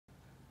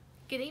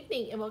Good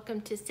evening and welcome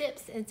to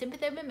SIPS and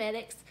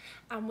Sympathomimetics.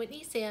 I'm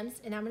Whitney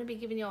Sims and I'm going to be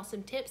giving you all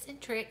some tips and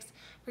tricks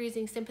for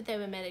using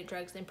sympathomimetic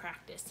drugs in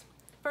practice.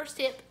 First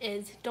tip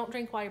is don't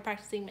drink while you're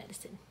practicing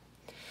medicine.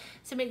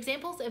 Some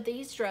examples of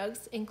these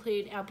drugs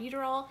include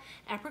albuterol,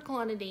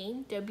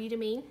 aproclonidine,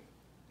 dobutamine,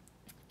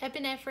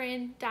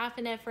 epinephrine,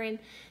 diphenhydramine,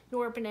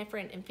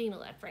 norepinephrine, and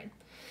phenylephrine.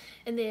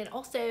 And then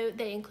also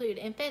they include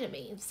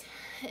amphetamines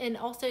and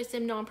also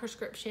some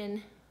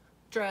non-prescription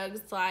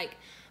drugs like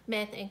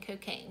meth and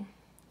cocaine.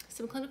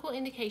 Some clinical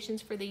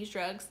indications for these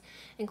drugs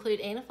include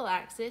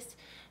anaphylaxis,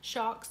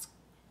 shocks,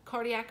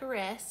 cardiac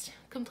arrest,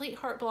 complete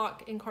heart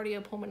block, and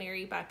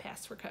cardiopulmonary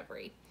bypass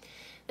recovery.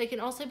 They can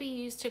also be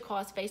used to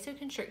cause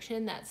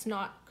vasoconstriction that's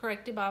not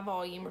corrected by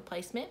volume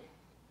replacement.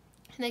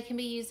 And they can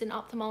be used in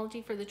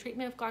ophthalmology for the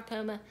treatment of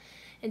glaucoma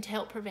and to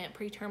help prevent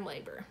preterm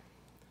labor.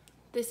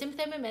 The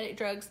sympathomimetic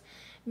drugs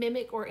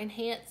mimic or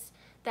enhance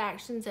the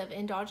actions of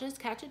endogenous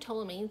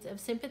catecholamines of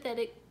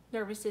sympathetic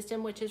nervous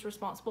system, which is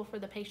responsible for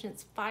the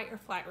patient's fight or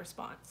flight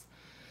response.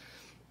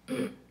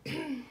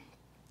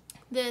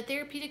 The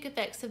therapeutic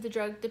effects of the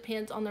drug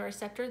depends on the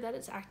receptor that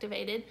is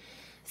activated.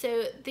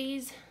 So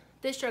this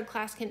drug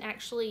class can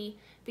actually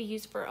be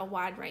used for a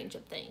wide range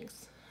of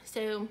things.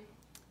 So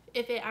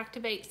if it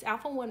activates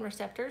alpha-1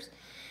 receptors,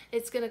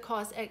 it's going to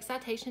cause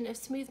excitation of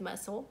smooth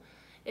muscle.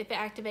 If it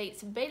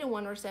activates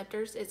beta-1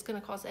 receptors, it's going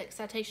to cause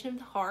excitation of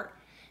the heart.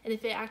 And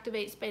if it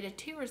activates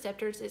beta-2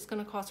 receptors, it's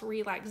going to cause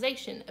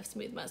relaxation of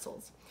smooth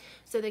muscles.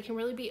 So they can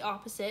really be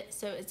opposite,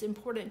 so it's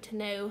important to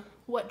know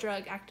what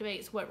drug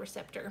activates what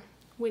receptor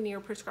when you're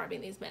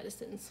prescribing these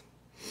medicines.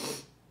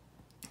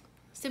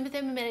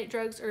 Sympathomimetic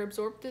drugs are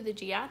absorbed through the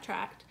GI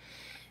tract,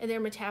 and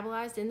they're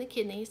metabolized in the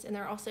kidneys, and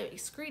they're also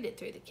excreted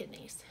through the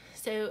kidneys.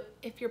 So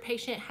if your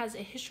patient has a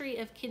history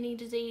of kidney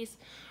disease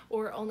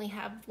or only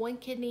have one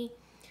kidney,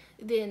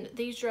 then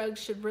these drugs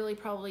should really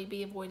probably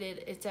be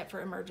avoided except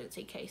for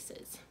emergency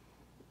cases.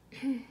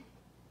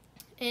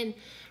 And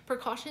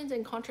precautions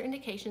and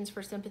contraindications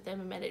for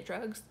sympathomimetic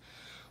drugs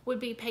would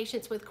be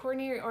patients with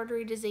coronary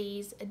artery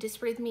disease, a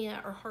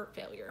dysrhythmia, or heart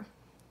failure.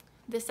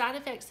 The side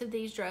effects of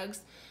these drugs,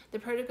 the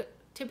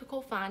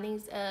prototypical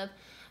findings of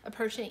a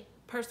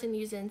person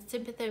using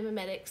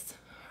sympathomimetics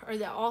are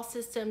that all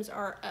systems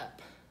are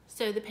up.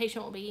 So the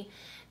patient will be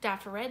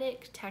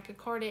diaphoretic,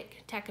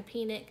 tachycardic,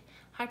 tachypenic,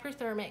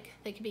 hyperthermic.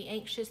 They can be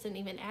anxious and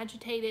even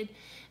agitated.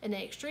 In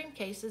the extreme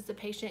cases, the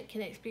patient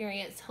can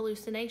experience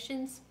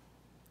hallucinations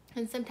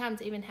and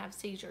sometimes even have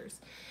seizures.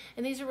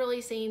 And these are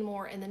really seen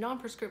more in the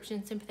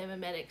non-prescription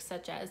sympathomimetics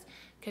such as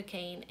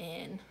cocaine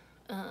and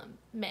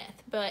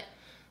meth, but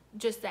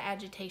just the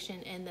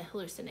agitation and the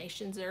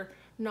hallucinations are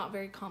not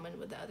very common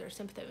with the other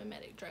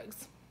sympathomimetic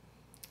drugs.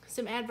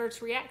 Some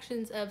adverse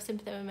reactions of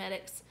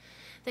sympathomimetics,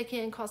 they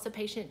can cause the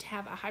patient to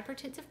have a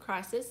hypertensive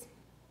crisis.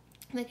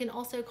 They can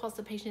also cause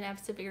the patient to have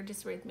severe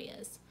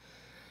dysrhythmias.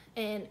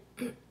 And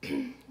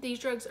these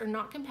drugs are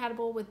not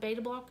compatible with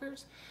beta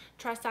blockers,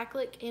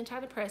 tricyclic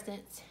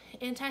antidepressants,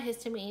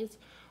 antihistamines,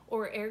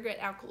 or ergot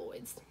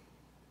alkaloids.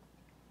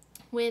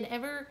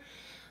 Whenever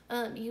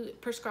you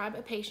prescribe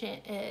a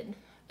patient a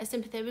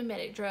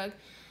sympathomimetic drug,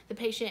 the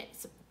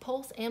patient's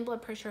pulse and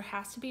blood pressure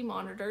has to be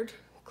monitored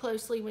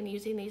closely when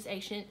using these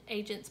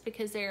agents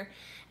because they're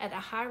at a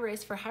high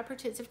risk for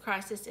hypertensive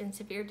crisis and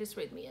severe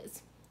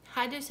dysrhythmias.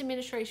 High dose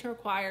administration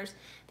requires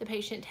the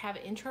patient to have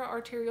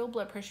intra-arterial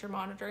blood pressure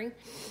monitoring,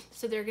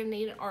 so they're going to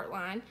need an ART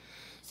line.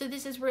 So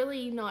this is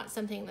really not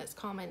something that's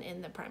common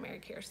in the primary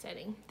care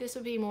setting. This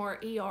would be more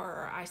ER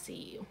or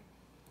ICU.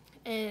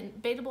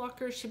 And beta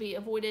blockers should be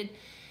avoided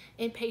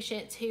in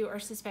patients who are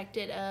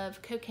suspected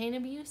of cocaine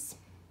abuse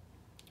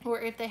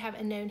or if they have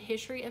a known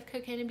history of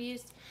cocaine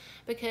abuse,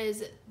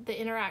 because the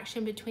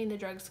interaction between the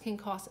drugs can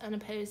cause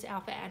unopposed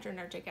alpha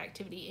adrenergic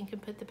activity and can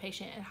put the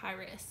patient at high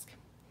risk.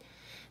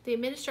 The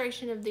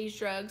administration of these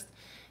drugs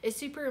is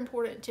super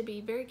important to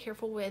be very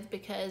careful with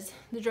because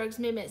the drugs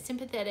mimic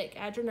sympathetic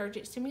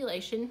adrenergic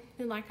stimulation,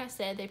 and like I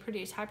said, they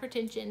produce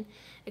hypertension,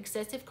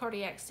 excessive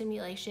cardiac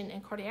stimulation,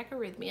 and cardiac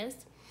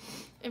arrhythmias.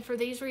 And for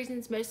these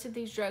reasons, most of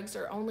these drugs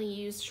are only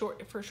used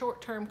for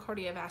short-term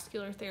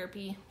cardiovascular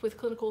therapy with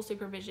clinical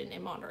supervision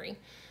and monitoring.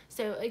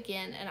 So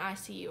again, an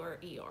ICU or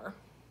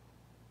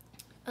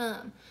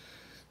ER.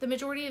 The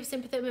majority of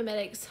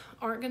sympathomimetics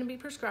aren't going to be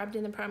prescribed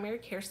in the primary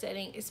care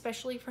setting,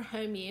 especially for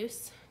home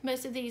use.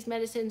 Most of these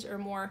medicines are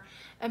more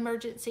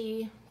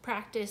emergency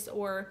practice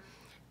or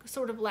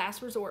sort of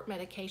last resort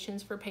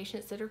medications for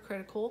patients that are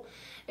critical,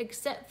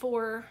 except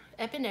for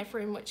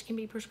epinephrine, which can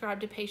be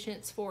prescribed to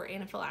patients for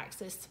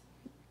anaphylaxis.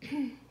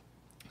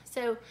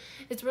 So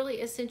it's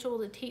really essential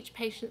to teach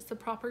patients the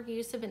proper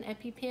use of an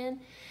EpiPen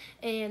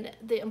and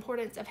the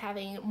importance of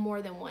having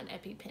more than one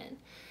EpiPen.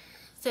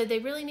 So they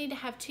really need to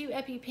have two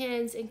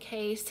EpiPens in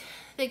case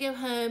they go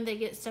home, they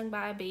get stung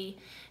by a bee,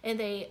 and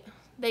they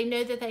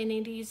know that they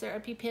need to use their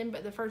EpiPen,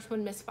 but the first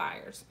one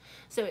misfires.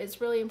 So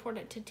it's really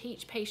important to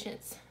teach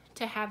patients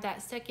to have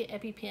that second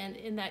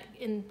EpiPen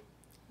in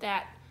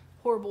that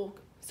horrible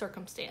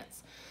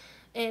circumstance.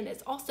 And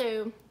it's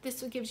also,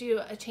 this gives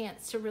you a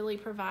chance to really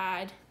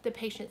provide the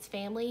patient's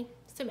family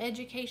some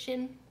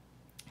education.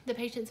 The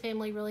patient's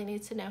family really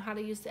needs to know how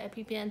to use the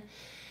EpiPen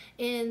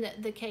in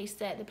the case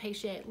that the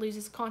patient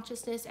loses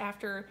consciousness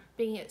after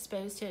being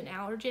exposed to an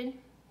allergen.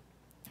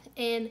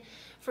 And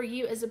for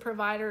you as a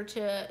provider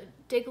to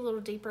dig a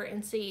little deeper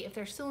and see if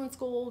they're still in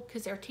school,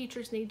 because their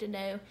teachers need to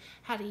know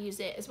how to use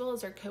it, as well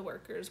as their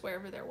coworkers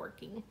wherever they're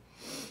working.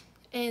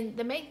 And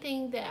the main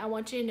thing that I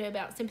want you to know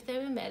about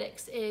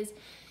sympathomimetics is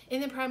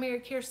in the primary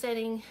care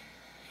setting,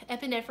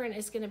 epinephrine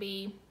is going to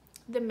be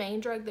the main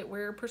drug that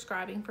we're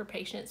prescribing for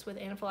patients with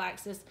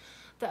anaphylaxis.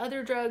 The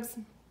other drugs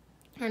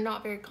are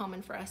not very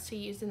common for us to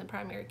use in the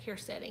primary care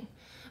setting,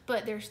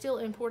 but they're still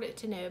important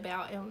to know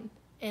about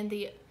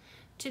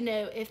to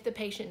know if the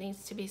patient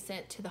needs to be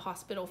sent to the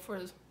hospital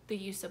for the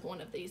use of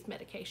one of these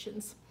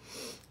medications.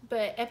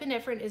 But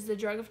epinephrine is the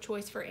drug of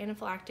choice for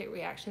anaphylactic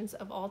reactions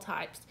of all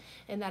types,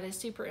 and that is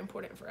super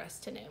important for us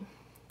to know.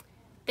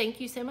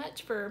 Thank you so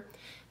much for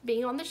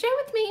being on the show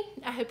with me.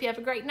 I hope you have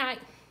a great night.